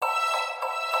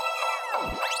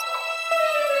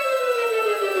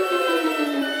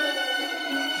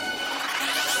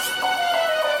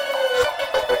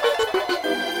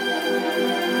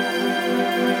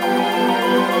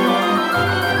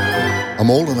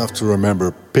old enough to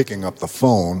remember picking up the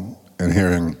phone and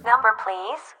hearing, "Number,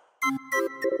 please."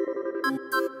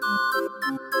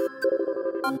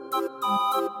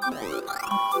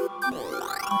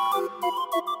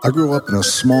 I grew up in a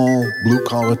small,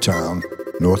 blue-collar town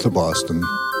north of Boston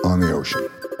on the ocean.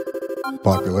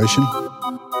 Population,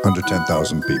 under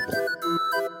 10,000 people.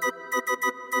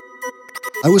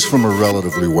 I was from a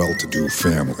relatively well-to-do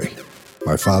family.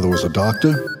 My father was a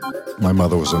doctor, my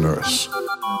mother was a nurse.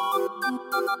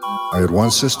 I had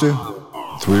one sister,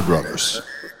 3 brothers.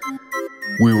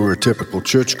 We were a typical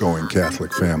church-going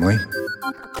Catholic family.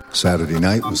 Saturday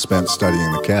night was spent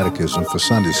studying the catechism for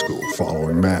Sunday school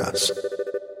following Mass.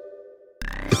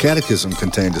 The catechism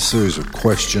contained a series of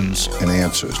questions and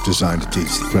answers designed to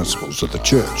teach the principles of the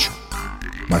church.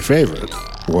 My favorite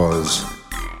was,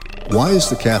 why is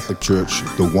the Catholic Church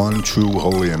the one true,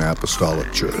 holy, and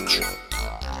apostolic church?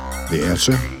 The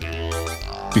answer?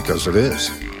 Because it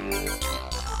is.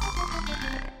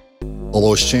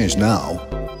 Although it's changed now,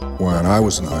 when I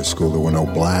was in high school, there were no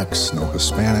blacks, no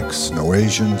Hispanics, no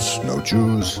Asians, no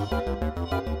Jews.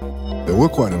 There were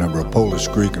quite a number of Polish,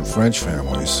 Greek, and French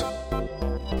families.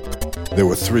 There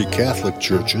were 3 Catholic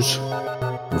churches,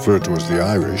 referred to as the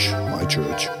Irish, my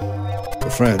church, the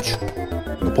French,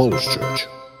 and the Polish church.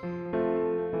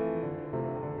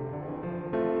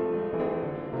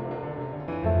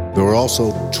 There were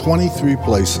also 23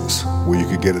 places where you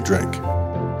could get a drink,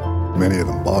 many of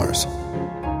them bars.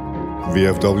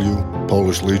 VFW,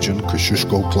 Polish Legion,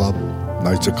 Kosciuszko Club,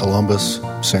 Knights of Columbus,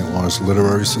 St. Lawrence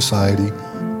Literary Society,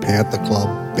 Panther Club,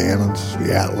 Bannon's,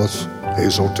 the Atlas,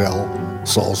 Hayes Hotel,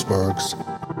 Salzburg's.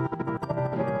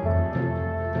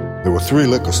 There were 3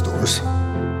 liquor stores,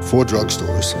 4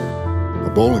 drugstores, a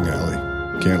bowling alley,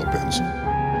 Candlepins,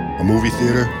 a movie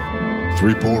theater,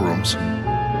 3 pool rooms,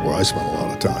 where I spent a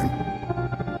lot of time,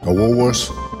 a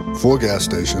Woolworths, 4 gas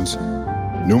stations,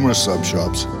 numerous sub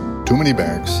shops, too many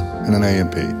banks, and an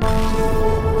A&P.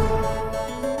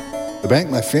 The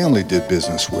bank my family did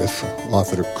business with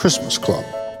offered a Christmas club.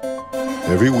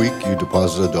 Every week you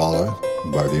deposit $1,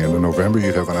 and by the end of November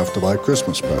you'd have enough to buy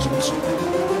Christmas presents.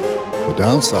 The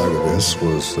downside of this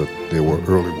was that there were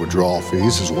early withdrawal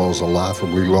fees as well as a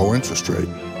laughably low interest rate.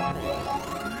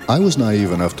 I was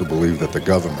naive enough to believe that the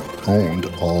government owned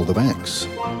all the banks.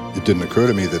 It didn't occur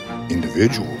to me that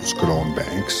individuals could own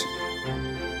banks.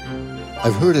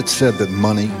 I've heard it said that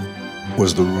money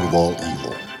was the root of all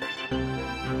evil.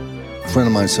 A friend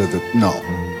of mine said that no,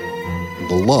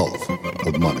 the love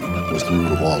of money was the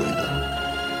root of all evil.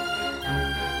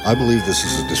 I believe this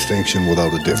is a distinction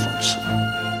without a difference.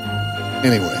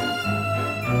 Anyway,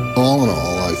 all in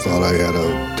all, I thought I had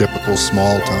a typical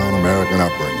small-town American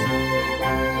upbringing.